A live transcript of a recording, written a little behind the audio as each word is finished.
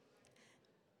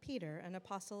Peter, an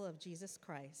apostle of Jesus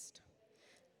Christ,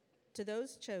 to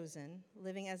those chosen,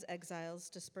 living as exiles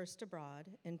dispersed abroad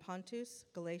in Pontus,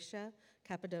 Galatia,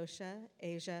 Cappadocia,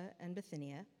 Asia, and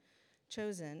Bithynia,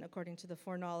 chosen according to the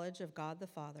foreknowledge of God the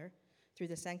Father, through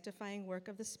the sanctifying work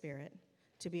of the Spirit,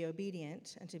 to be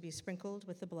obedient and to be sprinkled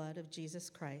with the blood of Jesus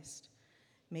Christ.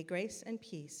 May grace and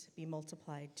peace be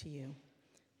multiplied to you.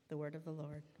 The word of the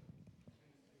Lord.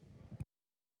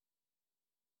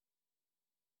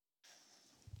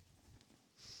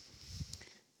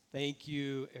 Thank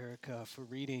you, Erica, for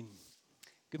reading.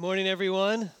 Good morning,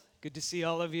 everyone. Good to see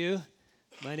all of you.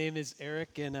 My name is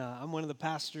Eric, and I'm one of the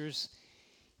pastors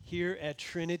here at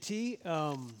Trinity.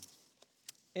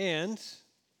 And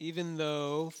even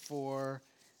though for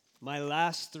my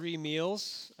last 3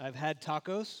 meals I've had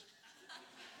tacos,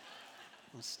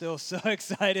 I'm still so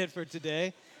excited for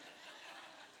today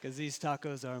because these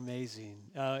tacos are amazing.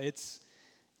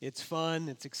 It's fun.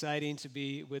 It's exciting to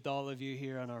be with all of you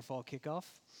here on our fall kickoff.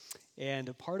 And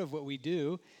a part of what we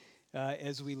do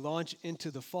as we launch into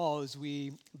the fall is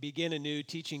we begin a new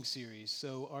teaching series.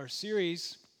 So our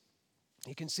series,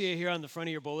 you can see it here on the front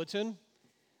of your bulletin.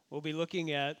 We'll be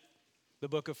looking at the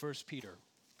book of 1 Peter.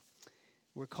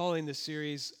 We're calling the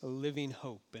series A Living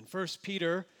Hope. And 1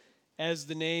 Peter, as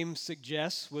the name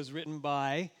suggests, was written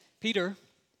by Peter.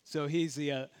 So he's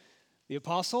the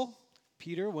apostle,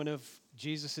 Peter, one of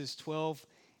Jesus' 12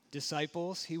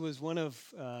 disciples. He was one of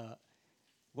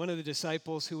the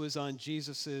disciples who was on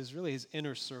his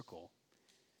inner circle.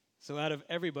 So out of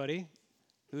everybody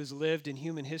who's lived in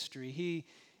human history, he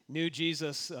knew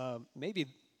Jesus maybe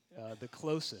the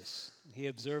closest. He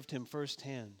observed him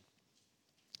firsthand.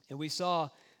 And we saw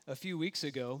a few weeks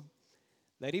ago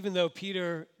that even though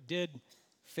Peter did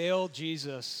fail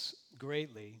Jesus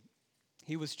greatly,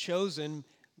 he was chosen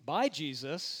by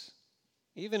Jesus,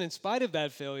 even in spite of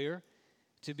that failure,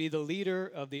 to be the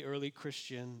leader of the early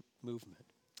Christian movement,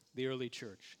 the early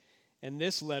church. And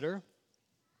this letter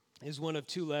is one of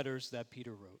 2 letters that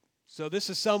Peter wrote. So this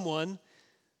is someone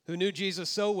who knew Jesus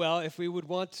so well. If we would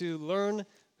want to learn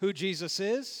who Jesus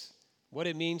is, what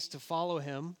it means to follow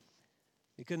him,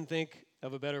 we couldn't think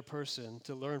of a better person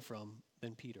to learn from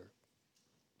than Peter.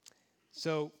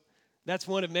 So that's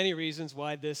one of many reasons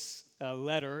why this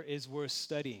letter is worth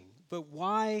studying. But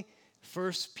why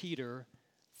 1 Peter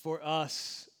for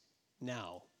us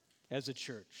now as a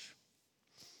church?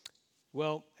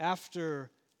 Well,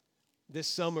 after this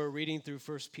summer reading through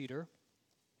 1 Peter,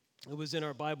 it was in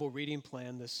our Bible reading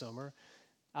plan this summer,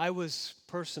 I was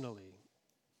personally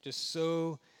just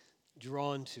so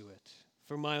drawn to it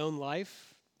for my own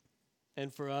life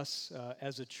and for us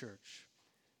as a church.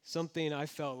 Something I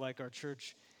felt like our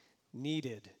church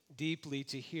needed deeply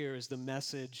to hear is the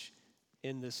message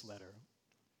in this letter.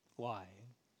 Why?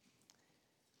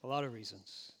 A lot of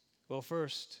reasons. Well,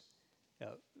 first,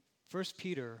 1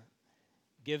 Peter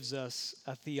gives us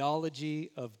a theology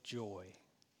of joy.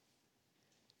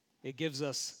 It gives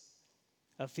us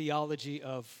a theology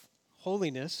of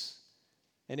holiness,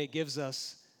 and it gives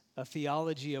us a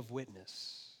theology of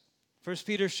witness. 1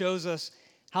 Peter shows us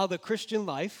how the Christian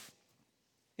life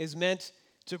is meant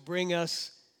to bring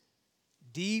us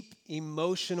deep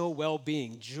emotional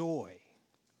well-being, joy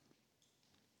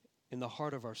in the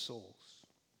heart of our souls.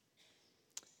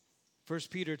 1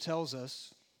 Peter tells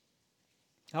us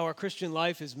how our Christian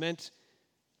life is meant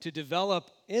to develop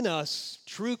in us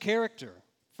true character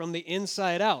from the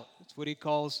inside out. That's what he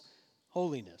calls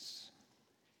holiness.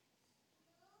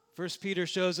 1 Peter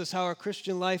shows us how our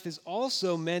Christian life is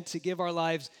also meant to give our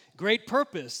lives great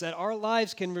purpose, that our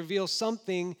lives can reveal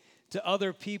something to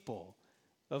other people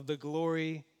of the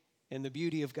glory and the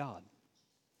beauty of God.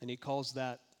 And he calls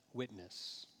that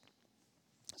witness.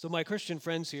 So my Christian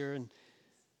friends here, and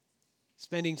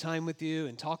spending time with you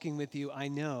and talking with you, I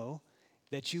know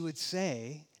that you would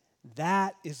say,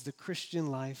 that is the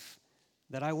Christian life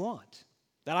that I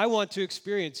want to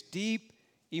experience deep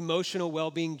emotional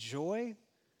well-being, joy,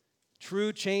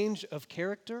 true change of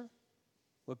character,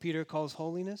 what Peter calls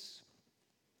holiness,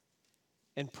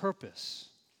 and purpose,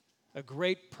 a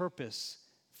great purpose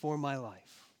for my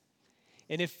life.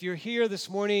 And if you're here this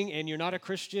morning and you're not a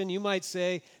Christian, you might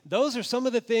say, those are some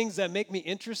of the things that make me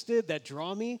interested, that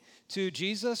draw me to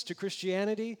Jesus, to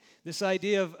Christianity, this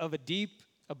idea of a deep,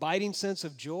 abiding sense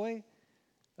of joy,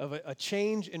 of a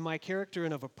change in my character,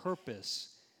 and of a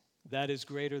purpose that is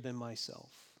greater than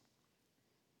myself.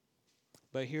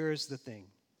 But here's the thing.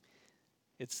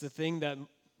 It's the thing that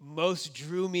most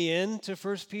drew me into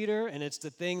 1 Peter, and it's the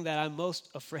thing that I'm most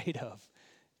afraid of,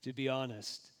 to be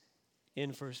honest,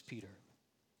 in 1 Peter.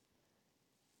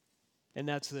 And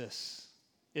that's this.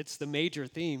 It's the major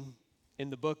theme in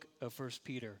the book of 1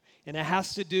 Peter. And it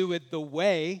has to do with the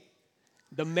way,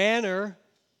 the manner,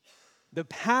 the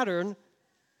pattern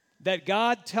that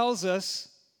God tells us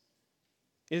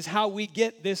is how we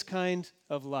get this kind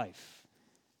of life,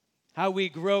 how we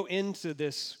grow into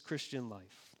this Christian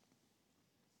life.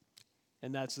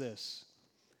 And that's this: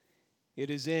 it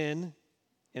is in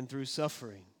and through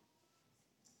suffering,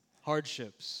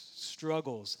 hardships,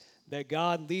 struggles, that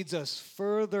God leads us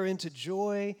further into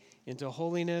joy, into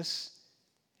holiness,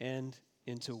 and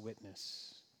into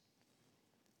witness.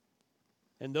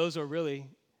 And those are really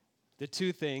the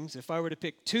two things, if I were to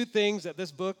pick two things that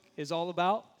this book is all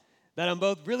about, that I'm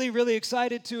both really, really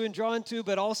excited to and drawn to,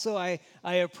 but also I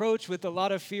approach with a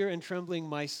lot of fear and trembling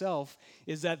myself,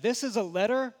 is that this is a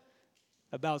letter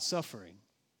about suffering.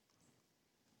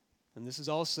 And this is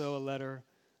also a letter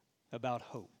about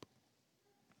hope.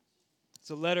 It's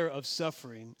a letter of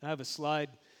suffering. I have a slide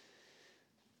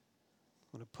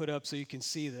I'm going to put up so you can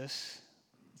see this.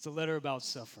 It's a letter about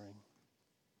suffering.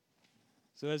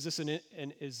 So as this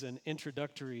is an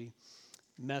introductory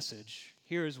message,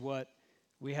 here is what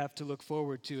we have to look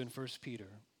forward to in 1 Peter.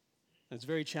 It's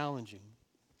very challenging.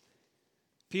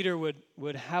 Peter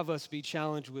would have us be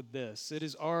challenged with this. It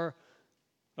is our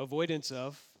avoidance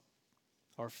of,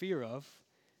 our fear of,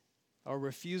 our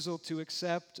refusal to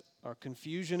accept, our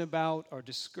confusion about, our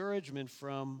discouragement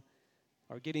from,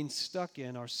 our getting stuck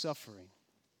in, our suffering,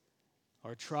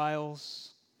 our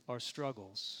trials, our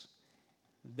struggles,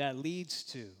 that leads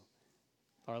to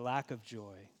our lack of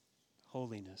joy,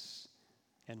 holiness,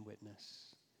 and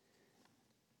witness.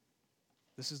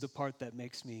 This is the part that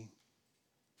makes me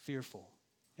fearful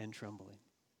and trembling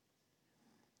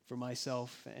for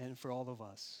myself and for all of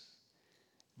us.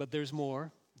 But there's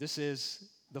more. This is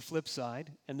the flip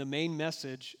side and the main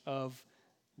message of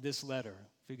this letter.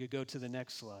 If we could go to the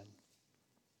next slide.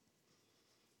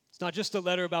 It's not just a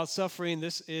letter about suffering.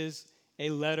 This is a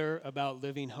letter about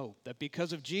living hope. That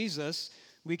because of Jesus,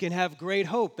 we can have great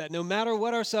hope. That no matter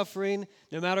what our suffering,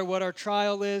 no matter what our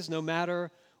trial is, no matter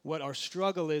what our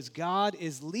struggle is, God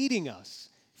is leading us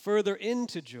further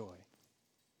into joy,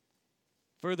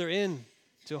 further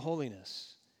into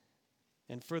holiness,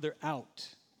 and further out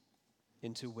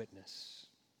into witness.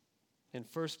 And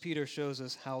 1 Peter shows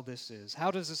us how this is.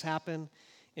 How does this happen?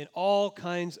 In all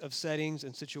kinds of settings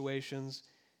and situations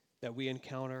that we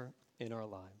encounter in our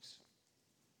lives.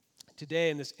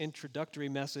 Today, in this introductory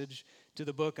message to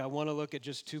the book, I want to look at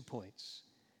just 2 points.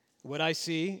 What I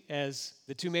see as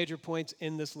the 2 major points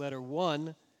in this letter.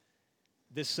 One,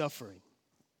 this suffering.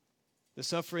 The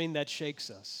suffering that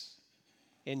shakes us.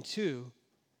 And 2,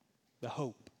 the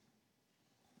hope.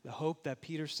 The hope that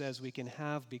Peter says we can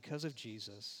have because of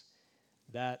Jesus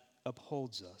that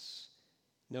upholds us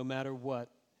no matter what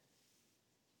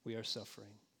we are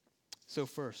suffering. So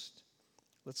first,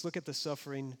 let's look at the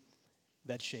suffering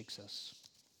that shakes us.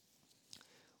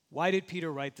 Why did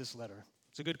Peter write this letter?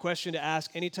 It's a good question to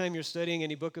ask anytime you're studying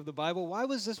any book of the Bible. Why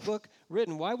was this book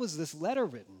written? Why was this letter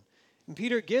written? And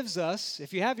Peter gives us,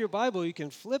 if you have your Bible, you can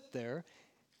flip there,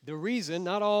 the reason.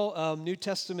 Not all New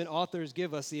Testament authors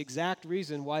give us the exact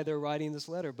reason why they're writing this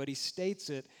letter, but he states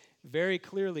it very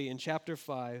clearly in chapter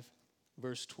 5,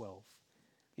 verse 12.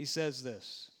 He says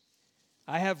this: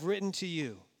 I have written to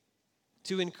you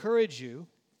to encourage you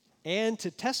and to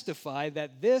testify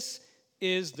that this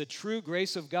is the true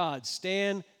grace of God.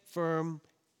 Stand firm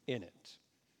in it.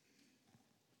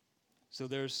 So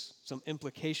there's some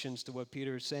implications to what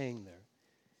Peter is saying there.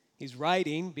 He's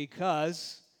writing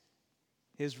because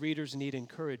his readers need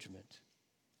encouragement.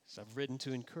 So I've written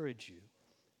to encourage you.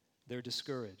 They're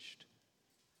discouraged.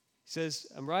 He says,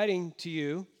 I'm writing to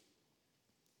you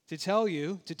to tell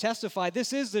you, to testify,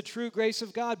 this is the true grace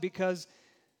of God, because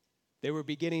they were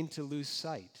beginning to lose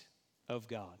sight of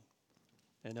God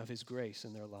and of his grace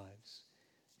in their lives.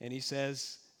 And he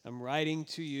says, I'm writing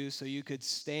to you so you could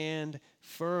stand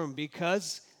firm,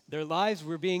 because their lives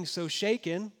were being so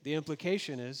shaken. The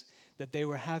implication is that they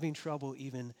were having trouble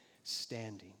even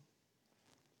standing.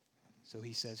 So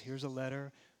he says, here's a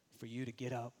letter for you to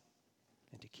get up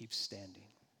and to keep standing.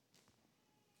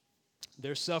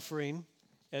 Their suffering,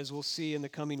 as we'll see in the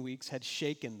coming weeks, had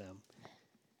shaken them.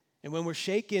 And when we're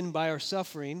shaken by our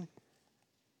suffering,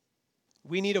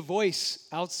 we need a voice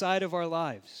outside of our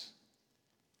lives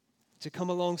to come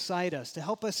alongside us, to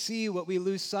help us see what we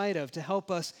lose sight of, to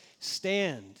help us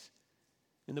stand.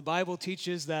 And the Bible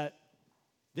teaches that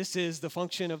this is the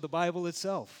function of the Bible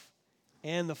itself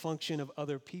and the function of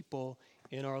other people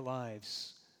in our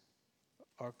lives,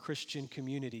 our Christian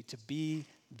community, to be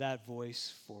that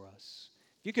voice for us.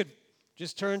 You could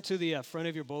just turn to the front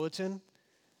of your bulletin.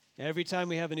 Every time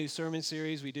we have a new sermon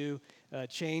series, we do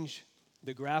change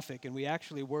the graphic, and we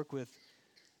actually work with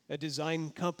a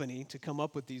design company to come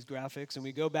up with these graphics, and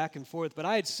we go back and forth. But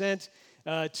I had sent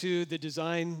to the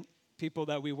design people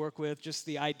that we work with just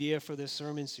the idea for this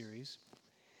sermon series,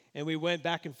 and we went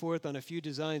back and forth on a few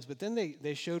designs, but then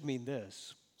they showed me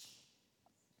this.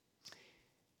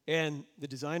 And the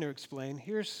designer explained,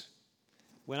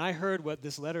 when I heard what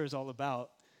this letter is all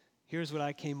about, here's what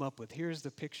I came up with. Here's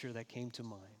the picture that came to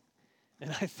mind.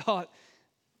 And I thought,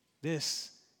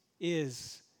 this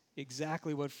is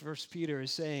exactly what 1 Peter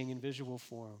is saying in visual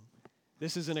form.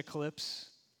 This is an eclipse.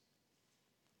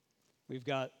 We've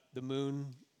got the moon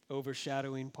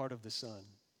overshadowing part of the sun.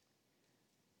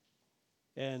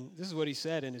 And this is what he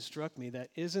said, and it struck me, that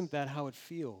isn't that how it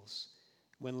feels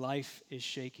when life is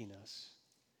shaking us?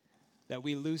 That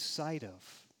we lose sight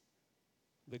of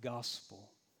the gospel,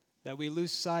 that we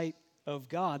lose sight of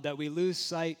God, that we lose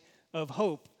sight of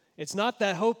hope. It's not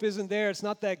that hope isn't there, it's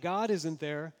not that God isn't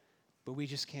there, but we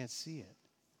just can't see it.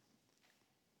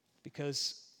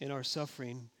 Because in our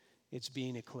suffering, it's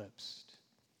being eclipsed.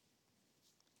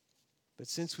 But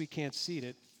since we can't see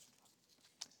it,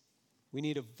 we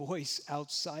need a voice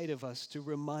outside of us to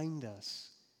remind us.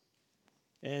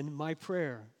 And my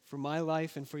prayer for my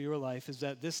life and for your life is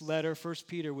that this letter, 1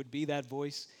 Peter, would be that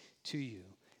voice to you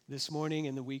this morning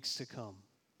and the weeks to come.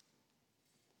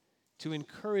 To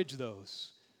encourage those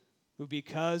who,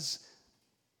 because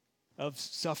of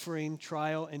suffering,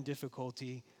 trial, and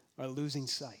difficulty, are losing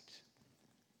sight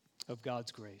of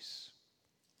God's grace,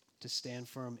 to stand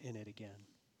firm in it again.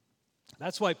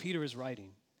 That's why Peter is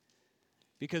writing,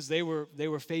 because they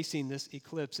were facing this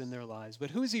eclipse in their lives.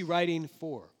 But who is he writing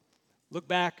for? Look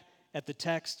back at the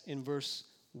text in verse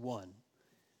 1.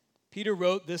 Peter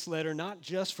wrote this letter not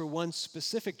just for one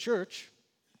specific church.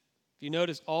 If you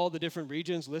notice all the different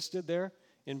regions listed there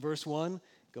in verse 1,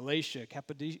 Galatia,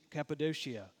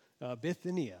 Cappadocia,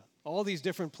 Bithynia, all these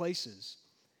different places.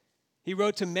 He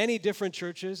wrote to many different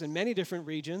churches in many different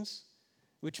regions,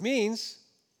 which means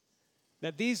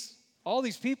that all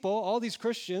these people, all these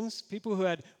Christians, people who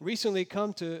had recently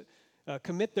come to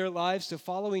commit their lives to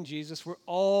following Jesus, were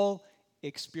all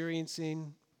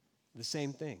experiencing the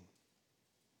same thing.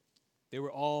 They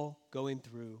were all going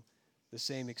through the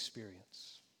same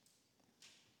experience.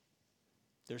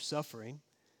 Their suffering,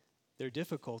 their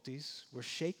difficulties were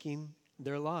shaking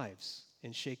their lives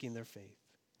and shaking their faith.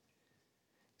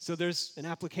 So there's an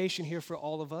application here for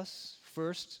all of us,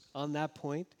 first, on that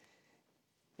point,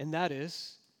 and that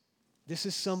is, this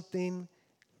is something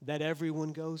that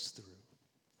everyone goes through.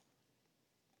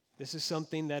 This is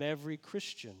something that every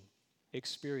Christian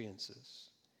experiences.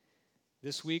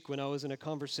 This week, when I was in a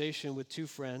conversation with two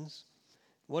friends,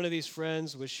 one of these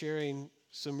friends was sharing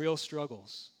some real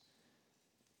struggles.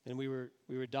 And we were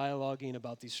dialoguing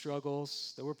about these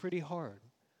struggles that were pretty hard.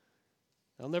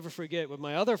 I'll never forget what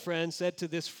my other friend said to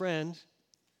this friend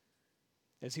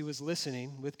as he was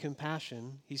listening with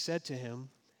compassion. He said to him,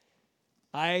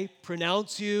 "I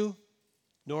pronounce you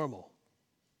normal."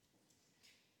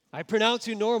 I pronounce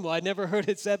you normal. I'd never heard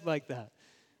it said like that.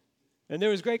 And there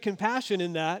was great compassion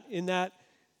in that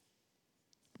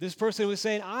this person was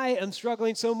saying, I am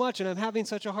struggling so much and I'm having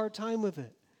such a hard time with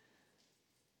it.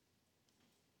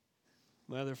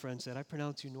 My other friend said, I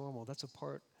pronounce you normal. That's a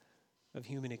part of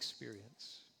human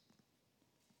experience.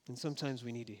 And sometimes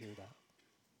we need to hear that.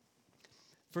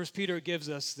 1 Peter gives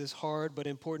us this hard but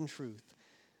important truth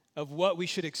of what we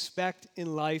should expect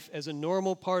in life as a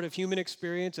normal part of human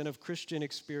experience and of Christian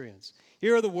experience.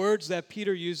 Here are the words that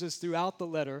Peter uses throughout the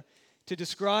letter to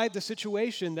describe the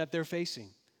situation that they're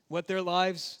facing, what their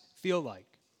lives feel like.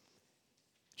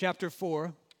 Chapter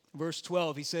 4, verse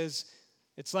 12, he says,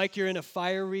 it's like you're in a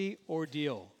fiery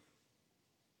ordeal.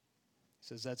 He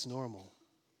says that's normal.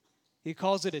 He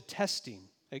calls it a testing,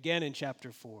 again in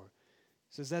chapter 4.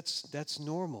 He says that's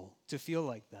normal to feel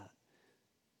like that.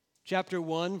 Chapter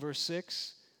 1, verse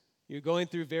 6, you're going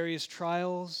through various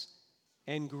trials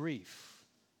and grief.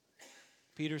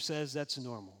 Peter says that's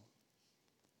normal.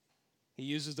 He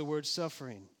uses the word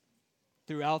suffering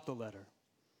throughout the letter.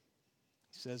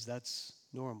 He says that's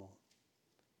normal.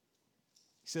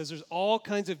 He says there's all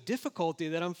kinds of difficulty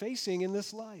that I'm facing in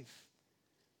this life.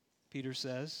 Peter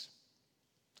says,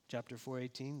 chapter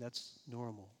 4:18, that's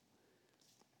normal.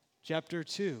 Chapter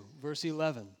 2, verse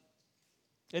 11,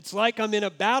 it's like I'm in a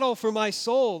battle for my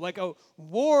soul, like a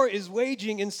war is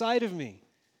waging inside of me.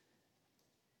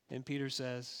 And Peter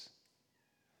says,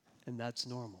 and that's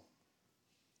normal.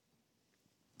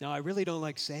 Now, I really don't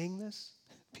like saying this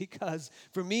because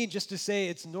for me, just to say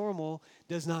it's normal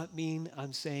does not mean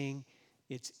I'm saying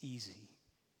it's easy.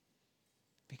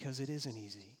 Because it isn't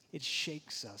easy. It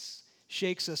shakes us,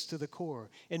 shakes us to the core.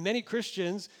 And many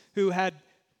Christians who had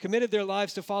committed their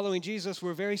lives to following Jesus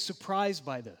were very surprised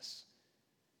by this.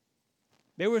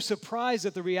 They were surprised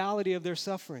at the reality of their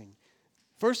suffering.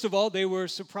 First of all, they were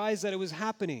surprised that it was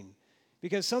happening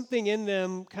because something in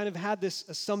them kind of had this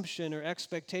assumption or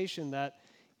expectation that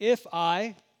if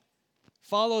I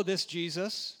follow this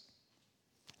Jesus,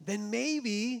 then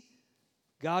maybe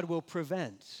God will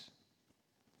prevent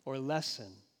or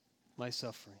lessen my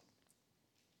suffering.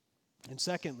 And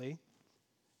secondly,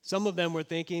 some of them were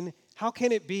thinking, how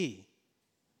can it be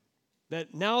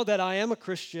that now that I am a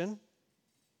Christian,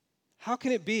 how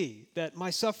can it be that my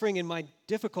suffering and my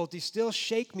difficulties still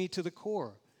shake me to the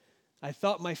core? I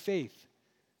thought my faith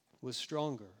was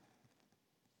stronger.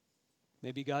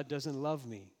 Maybe God doesn't love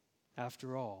me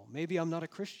after all. Maybe I'm not a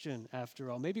Christian after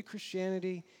all. Maybe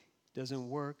Christianity doesn't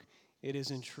work. It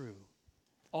isn't true.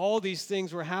 All these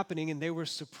things were happening, and they were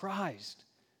surprised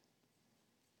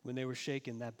when they were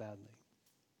shaken that badly.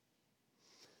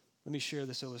 Let me share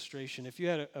this illustration. If you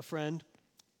had a friend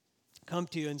come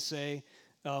to you and say,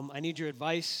 I need your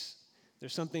advice.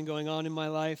 There's something going on in my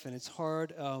life, and it's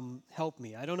hard. Help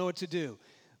me. I don't know what to do.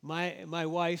 My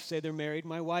wife, say they're married,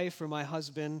 my wife or my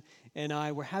husband and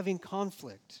I were having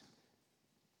conflict,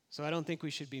 so I don't think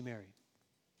we should be married.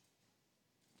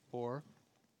 Or,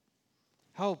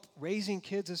 help, raising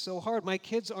kids is so hard. My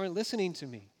kids aren't listening to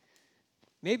me.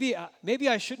 Maybe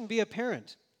I shouldn't be a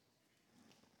parent.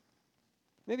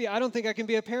 Maybe I don't think I can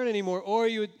be a parent anymore. Or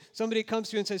somebody comes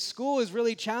to you and says, school is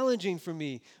really challenging for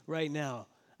me right now.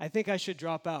 I think I should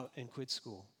drop out and quit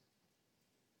school.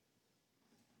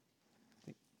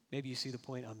 Maybe you see the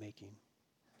point I'm making.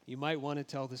 You might want to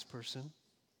tell this person,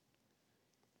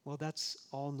 well, that's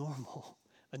all normal.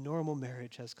 A normal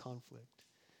marriage has conflict.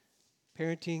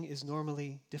 Parenting is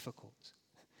normally difficult,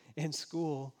 and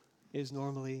school is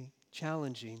normally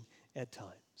challenging at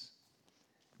times.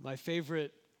 My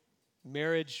favorite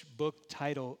marriage book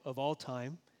title of all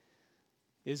time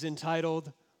is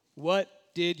entitled, What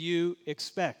Did You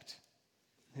Expect?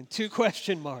 And 2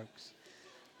 question marks.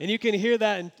 And you can hear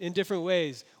that in different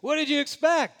ways. What did you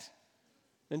expect?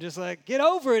 And just like, get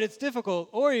over it, it's difficult.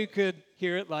 Or you could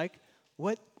hear it like,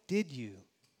 what did you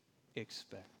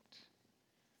expect?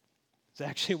 It's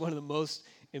actually one of the most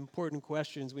important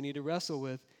questions we need to wrestle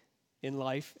with in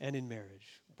life and in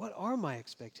marriage. What are my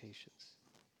expectations?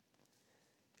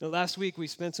 Last week, we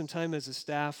spent some time as a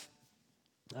staff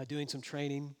doing some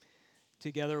training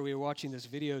together. We were watching this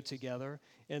video together,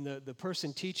 and the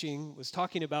person teaching was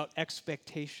talking about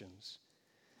expectations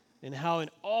and how in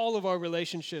all of our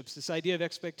relationships, this idea of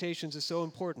expectations is so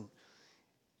important.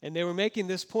 And they were making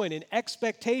this point: an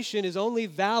expectation is only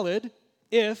valid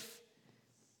if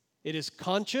it is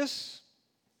conscious,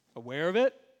 aware of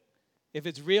it, if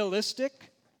it's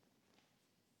realistic,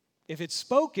 if it's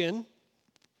spoken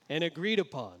and agreed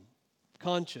upon.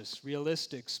 Conscious,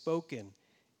 realistic, spoken,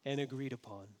 and agreed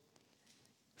upon.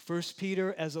 1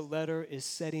 Peter as a letter is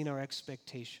setting our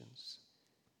expectations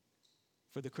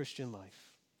for the Christian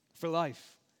life, for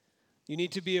life. You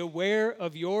need to be aware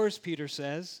of yours, Peter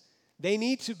says. They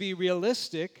need to be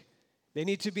realistic. They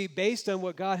need to be based on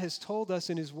what God has told us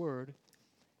in His Word.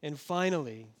 And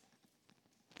finally,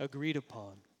 agreed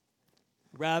upon.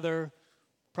 Rather,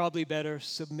 probably better,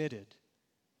 submitted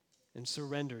and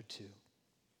surrendered to.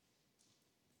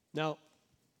 Now,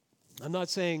 I'm not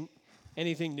saying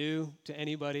anything new to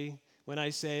anybody when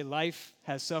I say life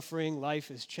has suffering,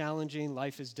 life is challenging,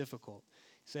 life is difficult.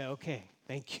 You say, okay,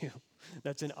 thank you.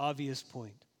 That's an obvious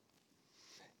point.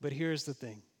 But here's the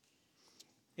thing.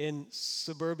 In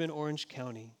suburban Orange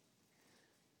County,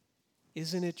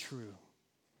 isn't it true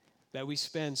that we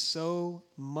spend so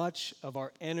much of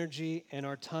our energy and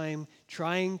our time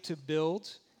trying to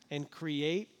build and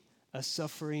create a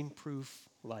suffering-proof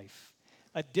life,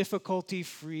 a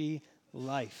difficulty-free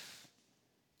life,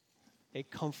 a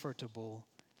comfortable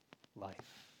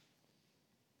life?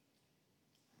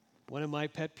 One of my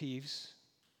pet peeves,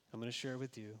 I'm going to share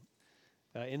with you,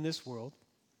 in this world,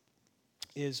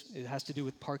 it has to do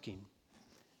with parking.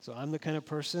 So I'm the kind of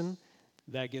person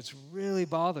that gets really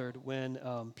bothered when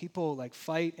people like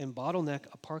fight and bottleneck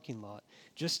a parking lot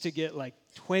just to get like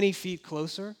 20 feet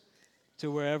closer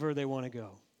to wherever they want to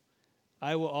go.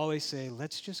 I will always say,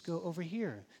 let's just go over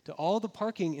here to all the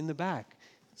parking in the back.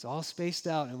 It's all spaced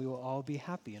out and we will all be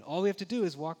happy. And all we have to do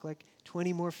is walk like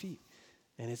 20 more feet.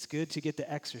 And it's good to get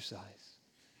the exercise.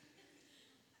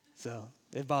 So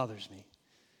it bothers me.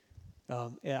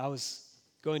 I was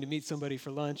going to meet somebody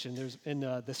for lunch, and there's in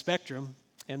the Spectrum,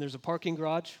 and there's a parking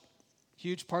garage,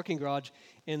 huge parking garage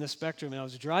in the Spectrum. And I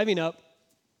was driving up,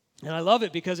 and I love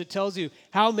it because it tells you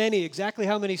exactly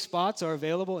how many spots are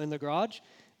available in the garage.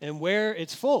 and where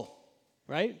it's full,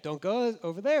 right? Don't go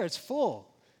over there, it's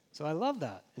full. So I love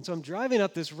that. And so I'm driving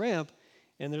up this ramp,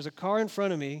 and there's a car in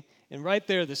front of me, and right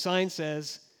there the sign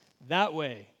says, that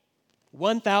way,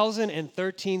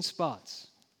 1,013 spots.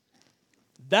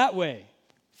 That way,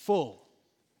 full.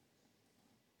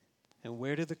 And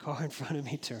where did the car in front of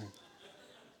me turn?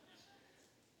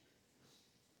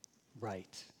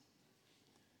 Right.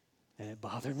 And it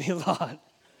bothered me a lot.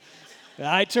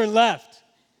 I turned left.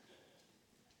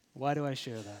 Why do I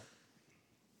share that?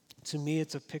 To me,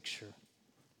 it's a picture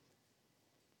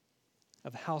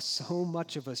of how so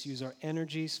much of us use our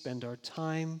energy, spend our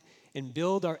time, and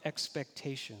build our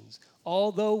expectations.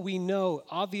 Although we know,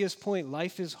 obvious point,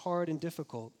 life is hard and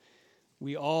difficult,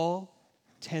 we all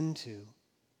tend to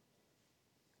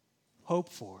hope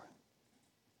for,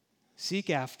 seek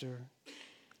after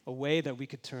a way that we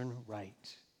could turn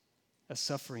right, a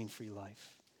suffering-free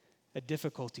life, a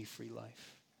difficulty-free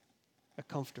life, a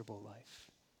comfortable life.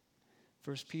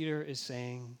 1 Peter is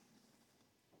saying,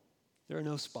 there are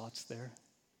no spots there.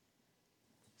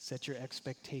 Set your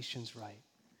expectations right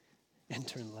and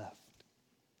turn left.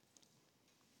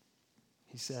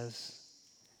 He says,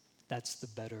 that's the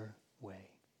better way.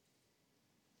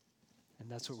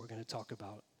 And that's what we're going to talk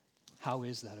about. How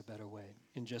is that a better way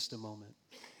in just a moment?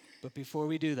 But before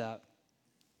we do that,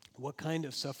 what kind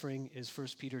of suffering is 1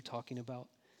 Peter talking about?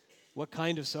 What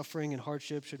kind of suffering and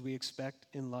hardship should we expect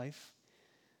in life?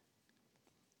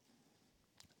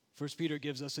 1 Peter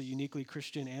gives us a uniquely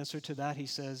Christian answer to that. He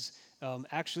says,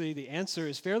 actually, the answer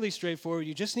is fairly straightforward.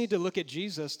 You just need to look at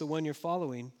Jesus, the one you're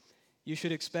following. You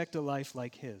should expect a life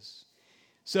like his.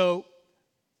 So,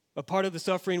 a part of the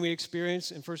suffering we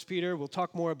experience in 1 Peter, we'll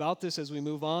talk more about this as we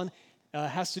move on,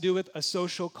 has to do with a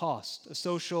social cost, a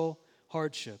social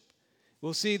hardship.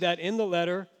 We'll see that in the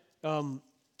letter,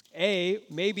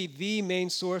 maybe the main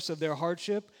source of their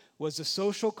hardship was the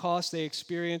social cost they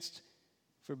experienced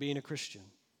for being a Christian.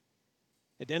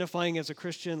 Identifying as a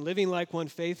Christian, living like one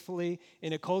faithfully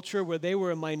in a culture where they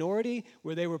were a minority,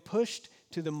 where they were pushed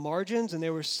to the margins, and they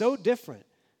were so different.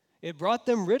 It brought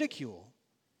them ridicule.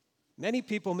 Many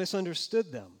people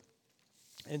misunderstood them,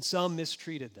 and some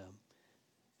mistreated them.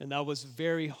 And that was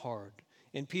very hard.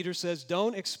 And Peter says,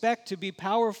 don't expect to be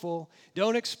powerful.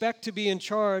 Don't expect to be in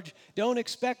charge. Don't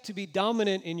expect to be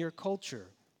dominant in your culture.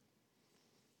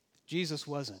 Jesus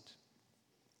wasn't.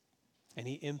 And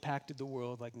he impacted the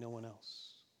world like no one else.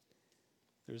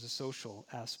 There's a social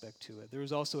aspect to it.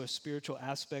 There's also a spiritual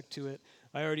aspect to it.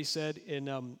 I already said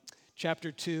in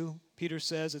chapter 2, Peter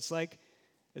says it's like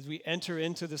as we enter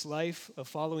into this life of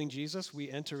following Jesus,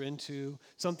 we enter into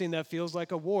something that feels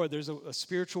like a war. There's a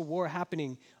spiritual war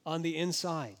happening on the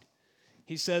inside.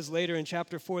 He says later in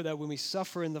chapter 4 that when we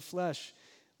suffer in the flesh,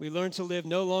 we learn to live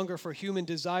no longer for human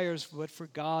desires, but for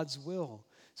God's will.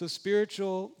 So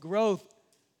spiritual growth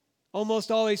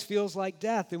almost always feels like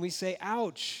death, and we say,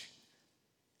 ouch.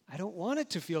 I don't want it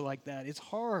to feel like that. It's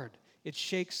hard. It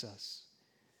shakes us.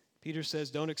 Peter says,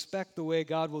 don't expect the way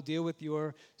God will deal with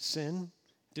your sin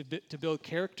to build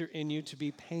character in you to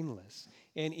be painless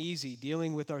and easy.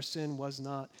 Dealing with our sin was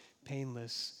not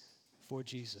painless for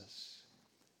Jesus.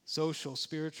 Social,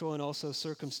 spiritual, and also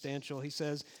circumstantial. He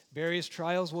says, various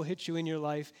trials will hit you in your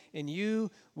life, and you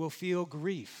will feel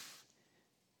grief.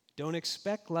 Don't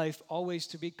expect life always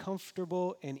to be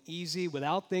comfortable and easy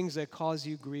without things that cause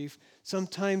you grief,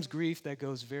 sometimes grief that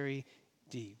goes very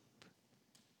deep.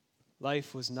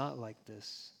 Life was not like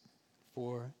this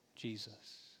for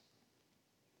Jesus.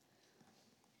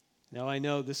 Now I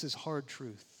know this is hard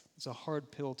truth. It's a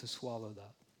hard pill to swallow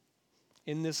that.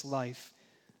 In this life,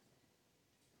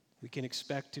 we can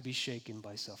expect to be shaken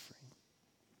by suffering.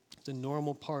 It's a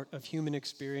normal part of human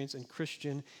experience and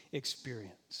Christian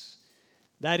experience.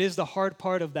 That is the hard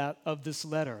part of this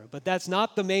letter. But that's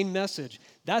not the main message.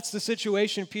 That's the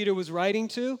situation Peter was writing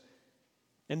to,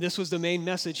 and this was the main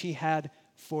message he had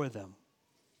for them.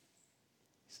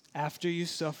 After you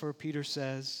suffer, Peter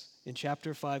says in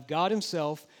chapter 5, God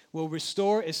himself will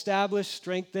restore, establish,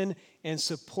 strengthen, and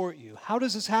support you. How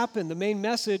does this happen? The main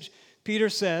message, Peter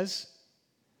says,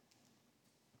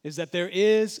 is that there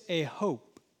is a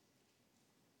hope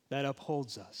that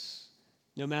upholds us,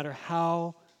 no matter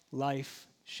how life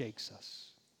shakes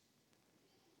us.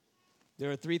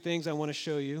 There are 3 things I want to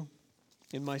show you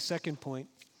in my second point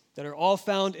that are all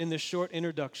found in this short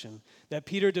introduction that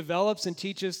Peter develops and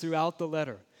teaches throughout the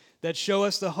letter that show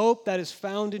us the hope that is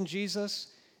found in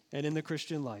Jesus and in the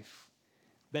Christian life.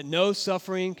 That no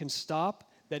suffering can stop,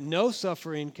 that no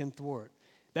suffering can thwart.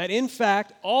 That in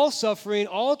fact, all suffering,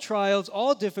 all trials,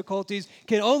 all difficulties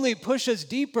can only push us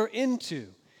deeper into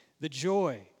the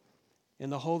joy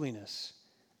and the holiness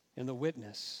and the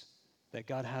witness that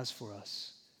God has for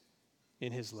us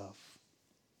in his love.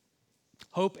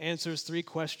 Hope answers 3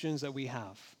 questions that we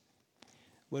have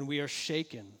when we are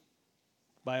shaken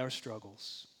by our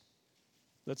struggles.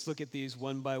 Let's look at these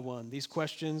one by one. These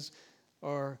questions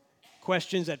are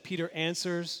questions that Peter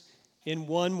answers in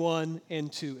 1:1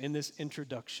 and 2 in this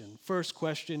introduction. First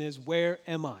question is, where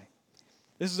am I?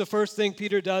 This is the first thing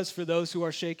Peter does for those who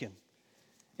are shaken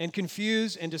and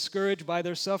confused and discouraged by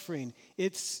their suffering.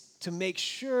 It's to make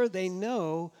sure they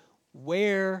know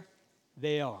where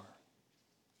they are.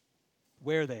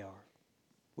 Where they are.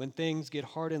 When things get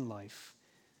hard in life,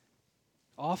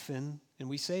 often, and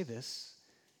we say this,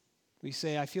 we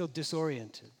say, I feel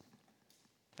disoriented.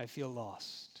 I feel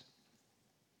lost.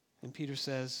 And Peter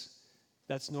says,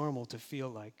 that's normal to feel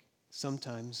like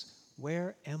sometimes,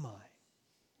 where am I?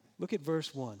 Look at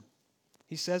verse 1.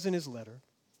 He says in his letter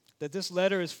that this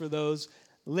letter is for those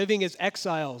living as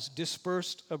exiles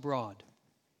dispersed abroad.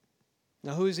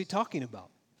 Now, who is he talking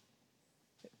about?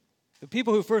 The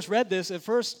people who first read this, at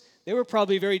first, they were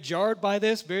probably very jarred by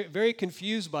this, very, very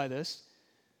confused by this.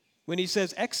 When he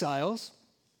says exiles,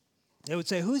 they would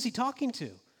say, who is he talking to?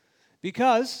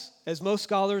 Because, as most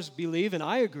scholars believe, and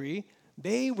I agree,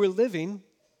 they were living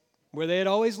where they had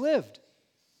always lived.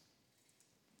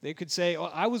 They could say, oh,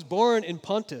 I was born in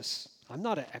Pontus. I'm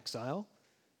not an exile.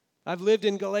 I've lived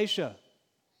in Galatia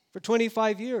for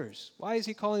 25 years. Why is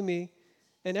he calling me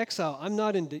an exile? I'm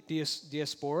not in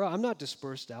diaspora. I'm not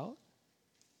dispersed out.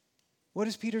 What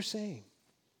is Peter saying?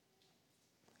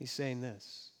 He's saying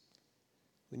this.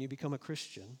 When you become a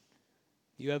Christian,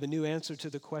 you have a new answer to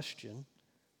the question,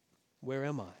 where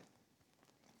am I?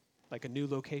 Like a new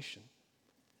location.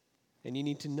 And you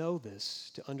need to know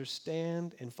this to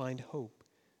understand and find hope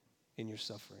in your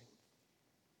suffering.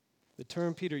 The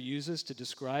term Peter uses to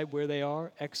describe where they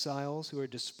are, exiles who are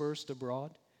dispersed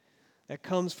abroad, that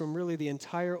comes from really the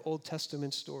entire Old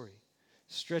Testament story,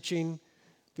 stretching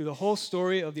through the whole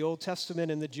story of the Old Testament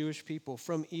and the Jewish people,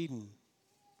 from Eden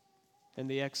and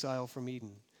the exile from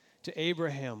Eden, to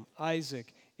Abraham,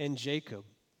 Isaac, and Jacob,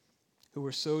 who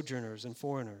were sojourners and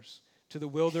foreigners, to the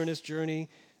wilderness journey,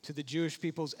 to the Jewish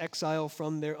people's exile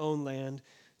from their own land,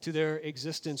 to their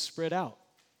existence spread out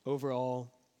over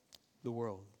all the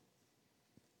world.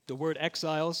 The word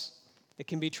exiles, it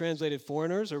can be translated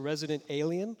foreigners or resident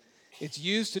alien. It's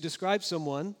used to describe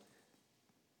someone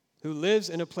who lives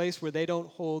in a place where they don't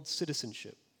hold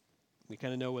citizenship. We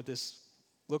kind of know what this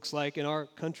looks like in our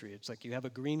country. It's like you have a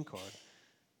green card,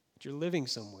 but you're living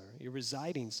somewhere, you're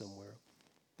residing somewhere.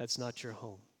 That's not your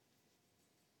home.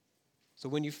 So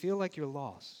when you feel like you're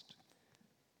lost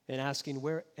and asking,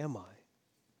 where am I?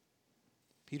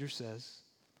 Peter says,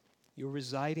 you're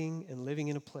residing and living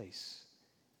in a place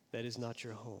that is not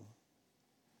your home.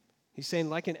 He's saying,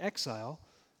 like an exile,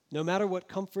 no matter what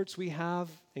comforts we have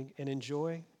and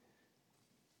enjoy,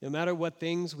 no matter what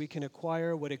things we can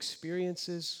acquire, what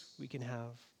experiences we can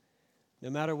have, no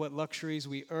matter what luxuries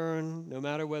we earn, no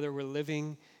matter whether we're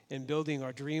living and building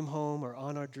our dream home or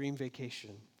on our dream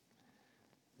vacation,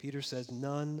 Peter says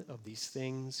none of these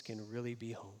things can really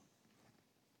be home.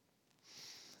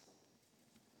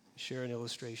 Share an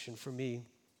illustration. For me,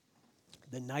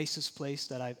 the nicest place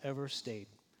that I've ever stayed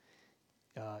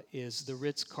is the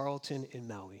Ritz-Carlton in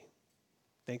Maui.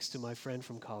 Thanks to my friend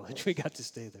from college, we got to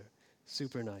stay there.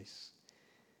 Super nice.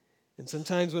 And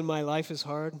sometimes when my life is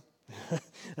hard,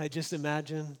 I just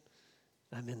imagine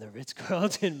I'm in the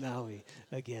Ritz-Carlton Maui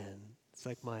again. It's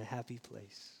like my happy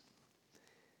place.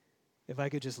 If I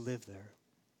could just live there.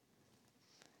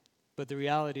 But the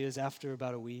reality is, after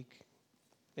about a week,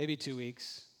 maybe 2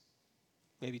 weeks,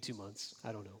 maybe 2 months,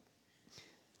 I don't know,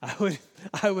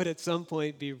 I would at some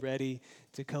point be ready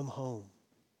to come home,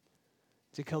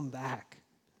 to come back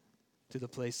to the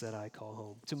place that I call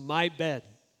home, to my bed,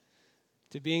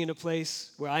 to being in a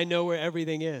place where I know where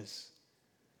everything is,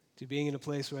 to being in a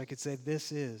place where I could say,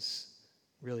 this is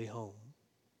really home.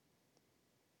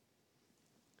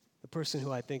 The person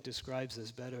who I think describes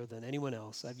this better than anyone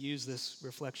else, I've used this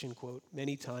reflection quote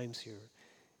many times here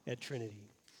at Trinity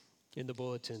in the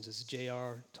bulletins, is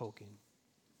J.R. Tolkien.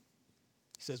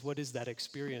 He says, what is that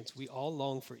experience? We all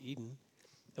long for Eden,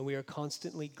 and we are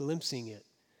constantly glimpsing it.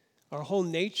 Our whole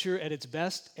nature at its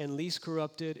best and least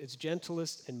corrupted, its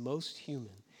gentlest and most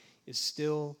human, is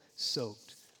still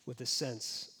soaked with a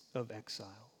sense of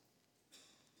exile.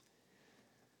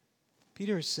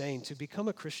 Peter is saying to become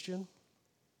a Christian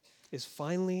is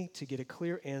finally to get a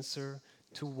clear answer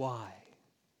to why.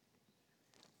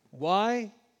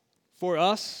 Why, for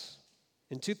us,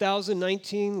 in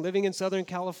 2019, living in Southern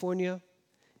California,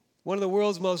 one of the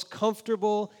world's most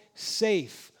comfortable,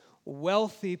 safe,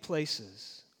 wealthy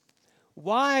places,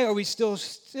 Why are we still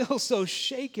so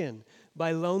shaken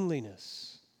by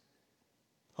loneliness,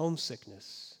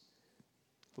 homesickness,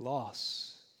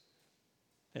 loss,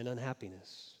 and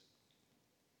unhappiness?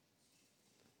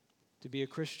 To be a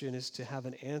Christian is to have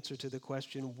an answer to the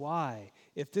question, why?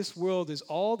 If this world is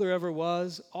all there ever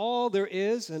was, all there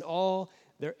is, and all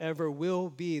there ever will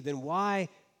be, then why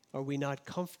are we not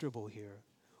comfortable here?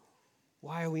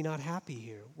 Why are we not happy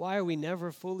here? Why are we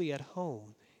never fully at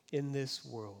home in this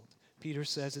world? Peter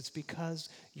says it's because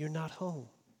you're not home.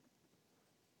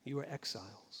 You are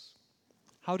exiles.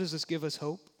 How does this give us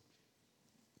hope?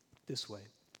 This way.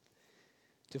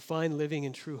 To find living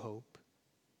in true hope,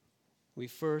 we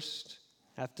first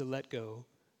have to let go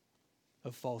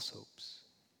of false hopes,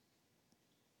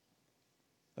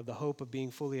 of the hope of being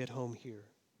fully at home here.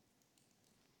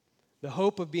 The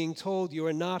hope of being told you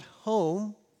are not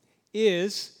home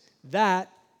is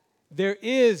that there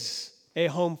is a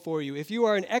home for you. If you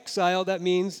are an exile, that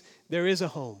means there is a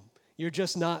home. You're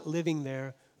just not living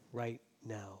there right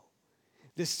now.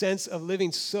 This sense of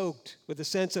living soaked with a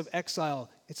sense of exile,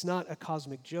 it's not a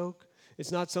cosmic joke.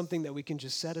 It's not something that we can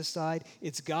just set aside.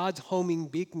 It's God's homing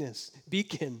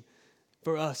beacon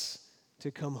for us to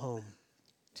come home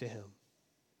to him.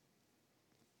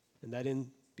 And that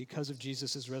because of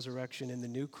Jesus' resurrection in the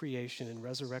new creation and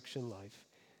resurrection life,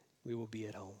 we will be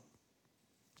at home.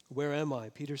 Where am I?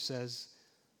 Peter says,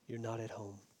 you're not at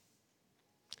home.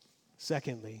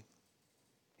 Secondly,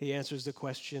 he answers the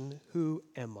question, who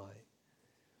am I?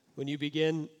 When you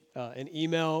begin an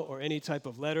email or any type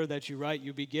of letter that you write,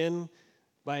 you begin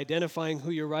by identifying who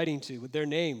you're writing to with their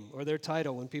name or their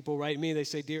title. When people write me, they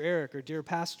say, Dear Eric or Dear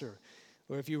Pastor.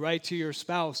 Or if you write to your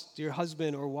spouse, dear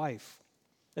husband or wife.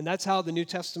 And that's how the New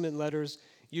Testament letters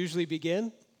usually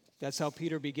begin. That's how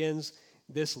Peter begins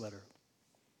this letter.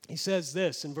 He says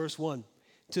this in verse 1,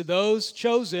 to those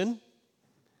chosen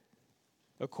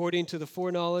according to the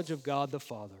foreknowledge of God the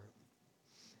Father.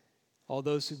 All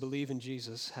those who believe in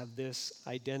Jesus have this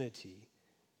identity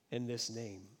and this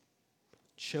name.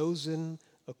 Chosen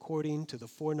according to the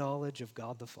foreknowledge of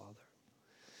God the Father.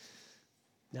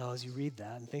 Now, as you read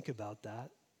that and think about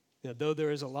that, though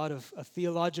there is a lot of a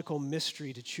theological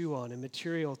mystery to chew on and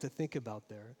material to think about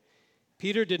there,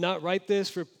 Peter did not write this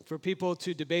for people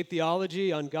to debate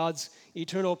theology on God's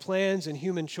eternal plans and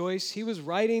human choice. He was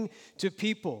writing to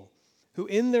people who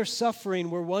in their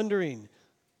suffering were wondering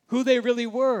who they really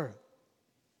were.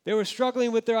 They were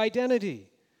struggling with their identity.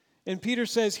 And Peter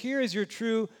says, here is your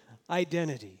true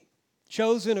identity,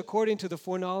 chosen according to the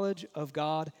foreknowledge of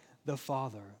God the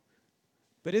Father.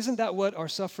 But isn't that what our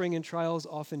suffering and trials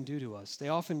often do to us? They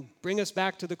often bring us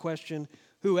back to the question,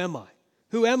 who am I?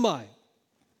 Who am I?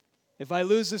 If I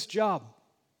lose this job,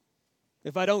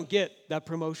 if I don't get that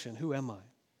promotion, who am I?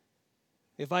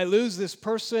 If I lose this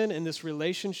person and this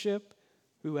relationship,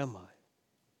 who am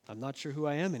I? I'm not sure who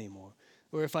I am anymore.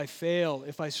 Or if I fail,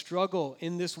 if I struggle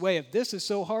in this way, if this is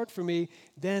so hard for me,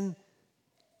 then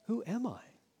who am I?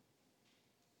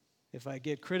 If I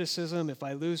get criticism, if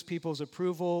I lose people's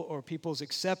approval or people's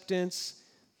acceptance,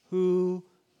 who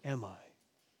am I?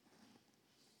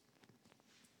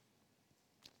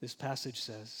 This passage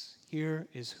says, here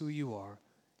is who you are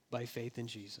by faith in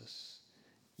Jesus.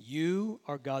 You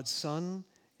are God's son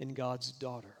and God's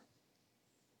daughter,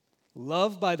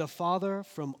 loved by the Father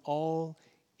from all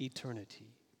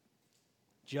eternity,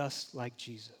 just like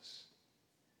Jesus.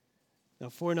 Now,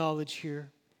 foreknowledge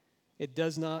here, it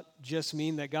does not just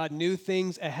mean that God knew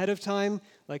things ahead of time,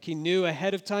 like he knew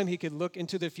ahead of time he could look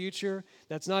into the future.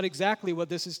 That's not exactly what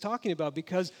this is talking about,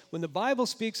 because when the Bible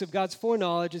speaks of God's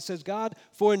foreknowledge, it says God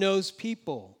foreknows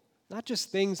people, not just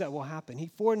things that will happen.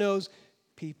 He foreknows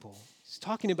people. He's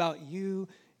talking about you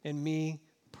and me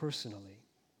personally.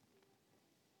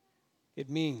 It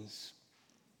means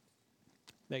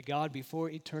that God,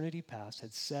 before eternity past,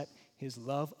 had set his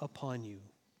love upon you.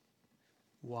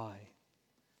 Why?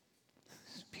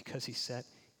 Because he set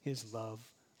his love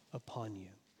upon you.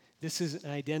 This is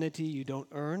an identity you don't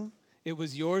earn. It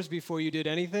was yours before you did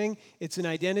anything. It's an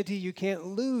identity you can't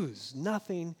lose.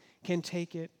 Nothing can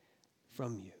take it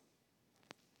from you.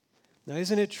 Now,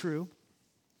 isn't it true?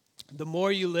 The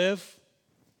more you live,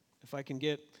 if I can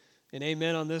get an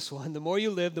amen on this one, the more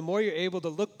you live, the more you're able to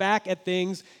look back at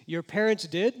things your parents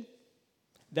did,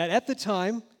 that at the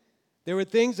time, there were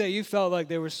things that you felt like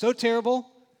they were so terrible,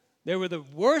 they were the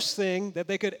worst thing that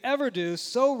they could ever do,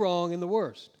 so wrong and the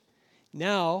worst.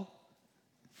 Now,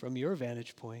 from your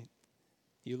vantage point,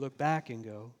 you look back and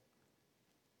go,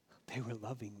 they were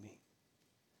loving me.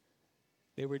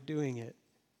 They were doing it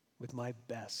with my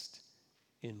best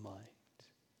in mind.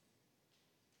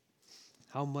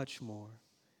 How much more,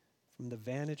 from the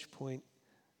vantage point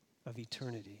of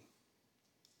eternity.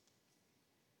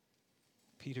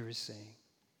 Peter is saying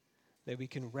that we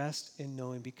can rest in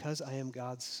knowing, because I am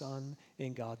God's son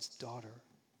and God's daughter,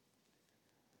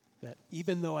 that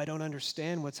even though I don't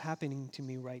understand what's happening to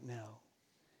me right now,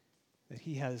 that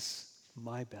he has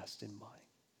my best in mind.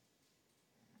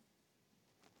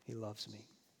 He loves me.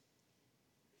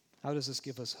 How does this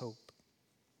give us hope?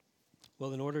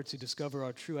 Well, in order to discover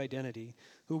our true identity,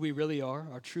 who we really are,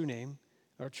 our true name,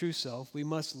 our true self, we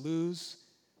must lose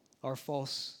our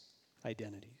false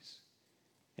identities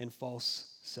and false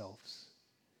selves.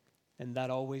 And that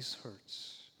always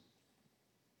hurts.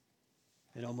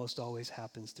 It almost always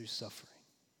happens through suffering.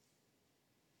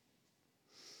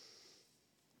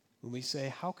 When we say,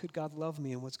 how could God love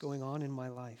me and what's going on in my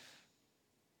life?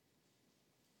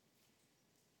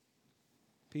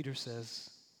 Peter says,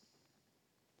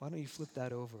 why don't you flip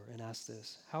that over and ask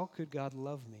this? How could God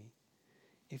love me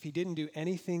if he didn't do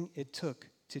anything it took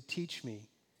to teach me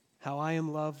how I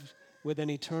am loved with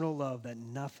an eternal love that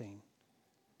nothing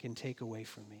can take away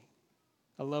from me?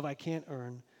 A love I can't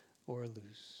earn or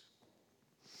lose.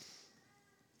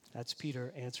 That's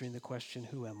Peter answering the question,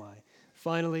 who am I?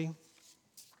 Finally,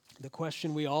 the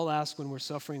question we all ask when we're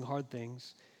suffering hard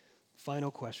things,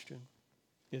 final question,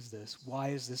 is this: why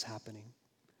is this happening?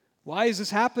 Why is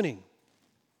this happening?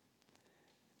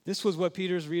 This was what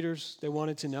Peter's readers, they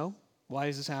wanted to know. Why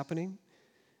is this happening?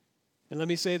 And let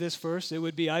me say this first. It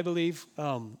would be, I believe,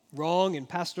 wrong and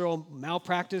pastoral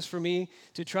malpractice for me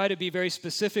to try to be very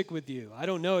specific with you. I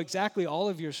don't know exactly all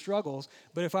of your struggles,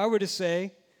 but if I were to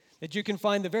say that you can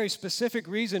find the very specific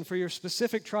reason for your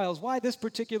specific trials, why this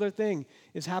particular thing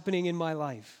is happening in my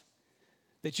life,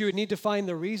 that you would need to find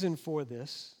the reason for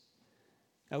this,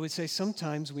 I would say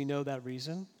sometimes we know that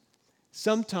reason.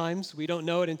 Sometimes we don't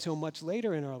know it until much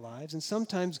later in our lives, and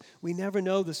sometimes we never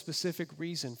know the specific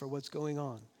reason for what's going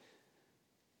on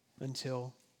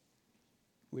until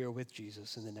we are with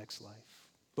Jesus in the next life.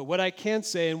 But what I can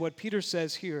say, and what Peter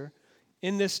says here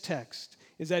in this text,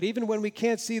 is that even when we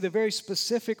can't see the very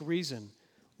specific reason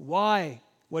why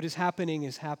what is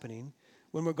happening,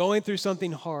 when we're going through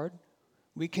something hard,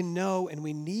 we can know and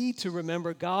we need to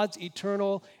remember God's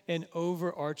eternal and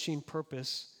overarching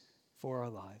purpose for our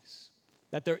lives.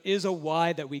 That there is a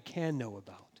why that we can know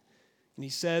about. And he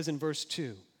says in verse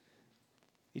 2,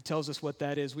 he tells us what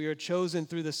that is. We are chosen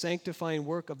through the sanctifying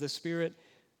work of the Spirit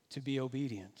to be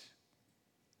obedient.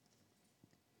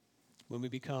 When we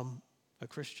become a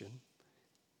Christian,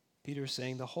 Peter is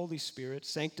saying the Holy Spirit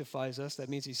sanctifies us. That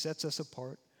means he sets us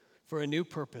apart for a new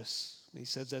purpose. He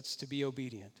says that's to be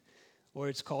obedient. Or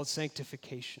it's called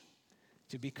sanctification,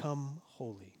 to become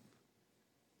holy.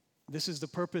 This is the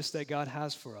purpose that God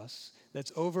has for us,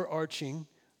 that's overarching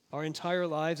our entire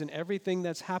lives and everything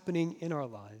that's happening in our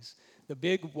lives. The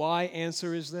big why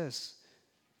answer is this: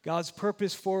 God's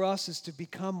purpose for us is to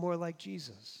become more like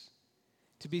Jesus,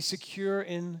 to be secure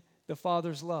in the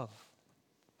Father's love,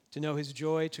 to know his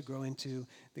joy, to grow into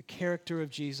the character of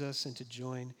Jesus, and to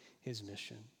join his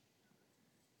mission.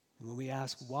 And when we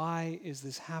ask, why is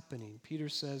this happening? Peter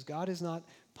says, God is not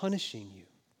punishing you.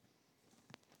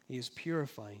 He is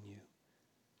purifying you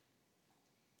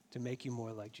to make you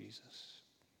more like Jesus.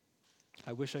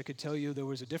 I wish I could tell you there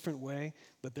was a different way,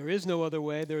 but there is no other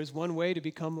way. There is one way to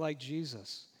become like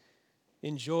Jesus.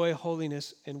 Enjoy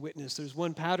holiness and witness. There's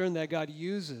one pattern that God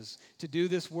uses to do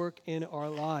this work in our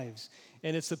lives.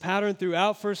 And it's the pattern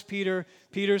throughout 1 Peter.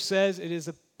 Peter says it is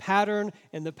a pattern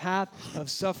and the path of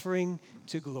suffering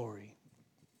to glory.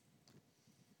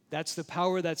 That's the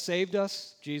power that saved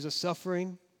us, Jesus'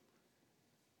 suffering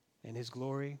and his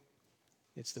glory.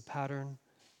 It's the pattern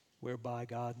whereby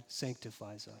God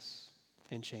sanctifies us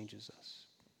and changes us.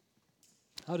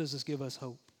 How does this give us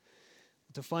hope?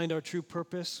 To find our true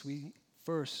purpose, we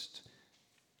first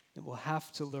will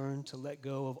have to learn to let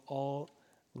go of all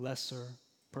lesser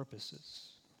purposes.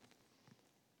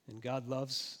 And God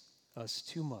loves us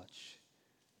too much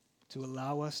to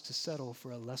allow us to settle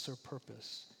for a lesser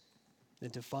purpose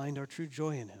than to find our true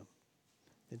joy in him,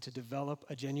 than to develop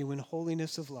a genuine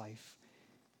holiness of life,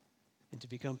 and to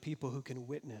become people who can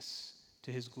witness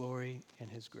to his glory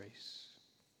and his grace.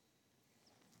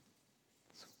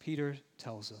 So Peter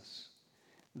tells us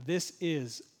this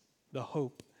is the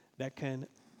hope that can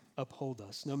uphold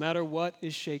us, no matter what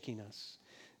is shaking us.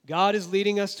 God is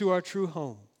leading us to our true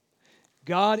home.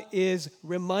 God is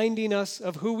reminding us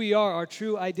of who we are, our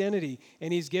true identity,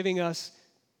 and he's giving us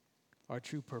our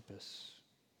true purpose.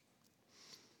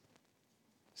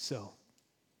 So,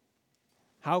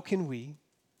 how can we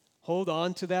hold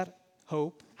on to that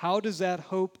hope? How does that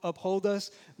hope uphold us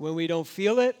when we don't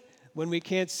feel it, when we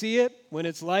can't see it, when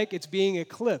it's like it's being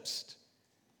eclipsed?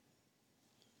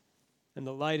 and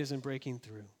the light isn't breaking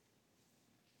through.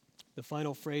 The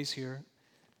final phrase here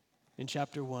in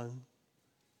chapter 1,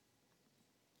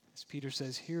 as Peter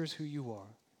says, here's who you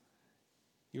are.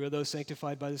 You are those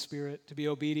sanctified by the Spirit, to be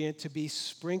obedient, to be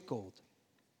sprinkled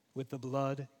with the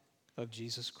blood of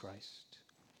Jesus Christ.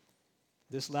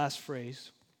 This last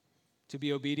phrase, to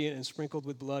be obedient and sprinkled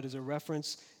with blood, is a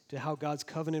reference to how God's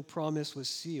covenant promise was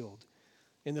sealed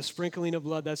in the sprinkling of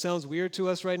blood. That sounds weird to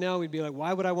us right now. We'd be like,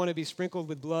 why would I want to be sprinkled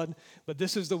with blood? But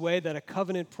this is the way that a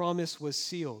covenant promise was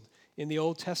sealed in the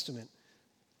Old Testament.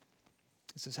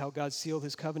 This is how God sealed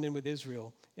his covenant with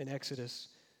Israel in Exodus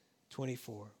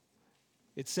 24.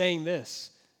 It's saying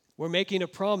this: we're making a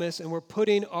promise and we're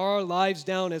putting our lives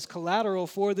down as collateral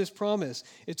for this promise.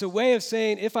 It's a way of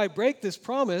saying, if I break this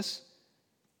promise,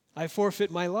 I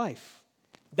forfeit my life.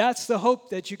 That's the hope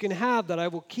that you can have, that I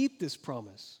will keep this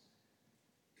promise,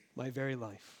 my very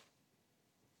life.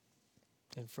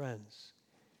 And friends,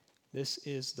 this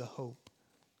is the hope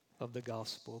of the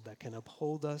gospel that can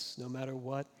uphold us no matter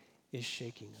what is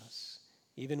shaking us,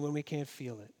 even when we can't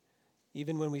feel it,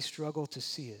 even when we struggle to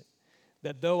see it.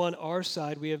 That though on our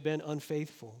side we have been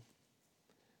unfaithful,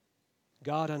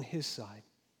 God on his side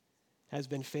has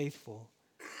been faithful,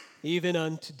 even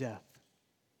unto death.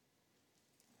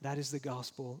 That is the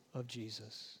gospel of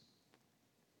Jesus.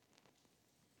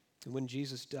 And when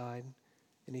Jesus died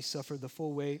and he suffered the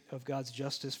full weight of God's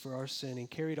justice for our sin and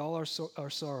carried all our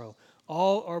sorrow,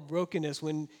 all our brokenness,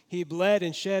 when he bled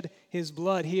and shed his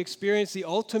blood, he experienced the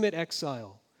ultimate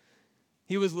exile.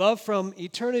 He was loved from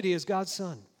eternity as God's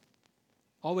Son,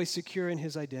 always secure in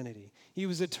his identity. He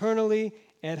was eternally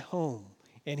at home,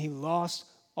 and he lost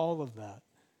all of that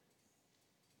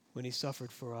when he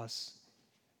suffered for us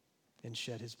and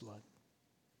shed his blood.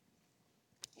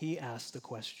 He asked the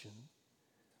question,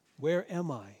 where am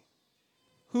I?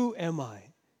 Who am I?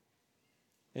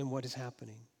 And what is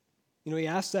happening? You know, he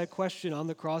asked that question on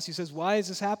the cross. He says, why is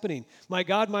this happening? My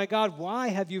God, why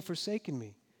have you forsaken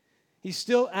me? He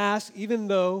still asked, even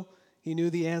though he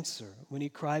knew the answer when he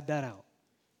cried that out.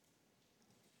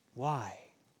 Why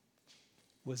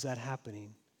was that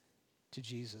happening to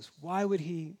Jesus? Why would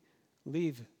he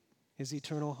leave his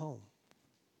eternal home?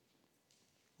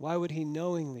 Why would he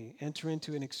knowingly enter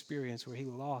into an experience where he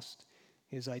lost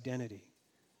his identity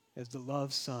as the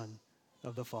loved Son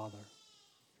of the Father?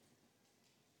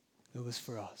 It was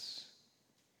for us,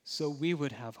 so we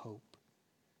would have hope,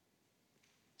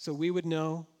 so we would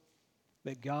know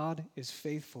that God is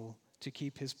faithful to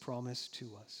keep his promise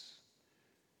to us,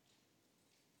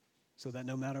 so that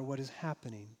no matter what is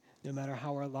happening, no matter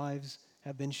how our lives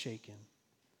have been shaken,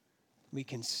 we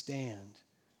can stand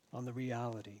on the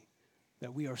reality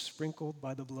that we are sprinkled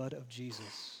by the blood of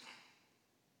Jesus.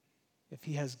 If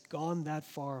he has gone that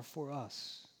far for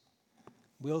us,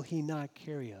 will he not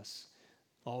carry us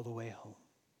all the way home?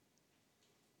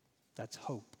 That's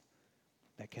hope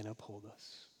that can uphold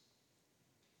us.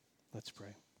 Let's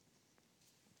pray.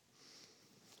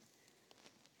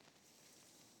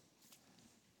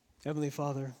 Heavenly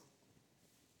Father,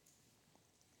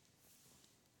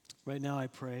 right now I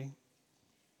pray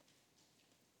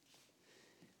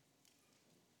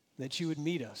that you would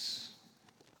meet us.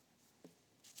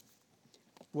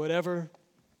 Whatever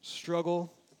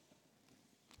struggle,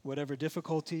 whatever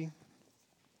difficulty,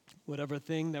 whatever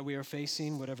thing that we are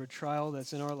facing, whatever trial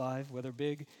that's in our life, whether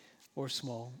big or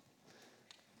small,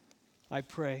 I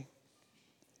pray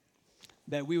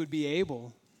that we would be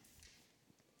able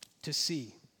to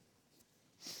see,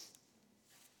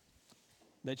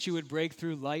 that you would break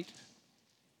through light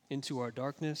into our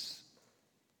darkness,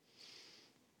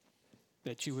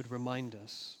 that you would remind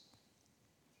us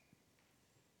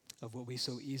of what we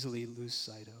so easily lose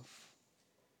sight of,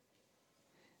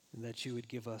 and that you would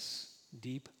give us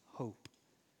deep hope,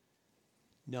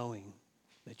 knowing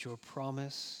that your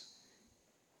promise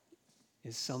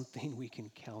is something we can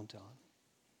count on,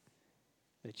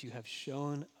 that you have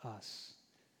shown us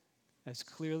as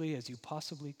clearly as you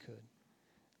possibly could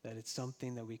that it's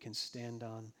something that we can stand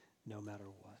on no matter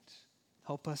what.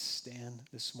 Help us stand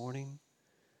this morning.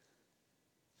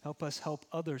 Help us help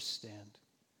others stand.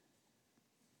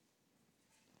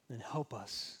 And help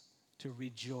us to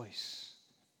rejoice,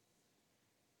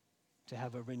 to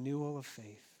have a renewal of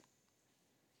faith,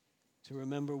 to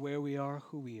remember where we are,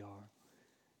 who we are,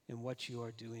 and what you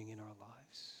are doing in our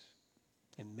lives.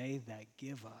 And may that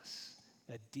give us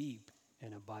a deep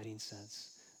and abiding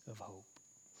sense of hope.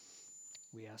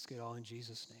 We ask it all in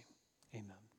Jesus' name. Amen.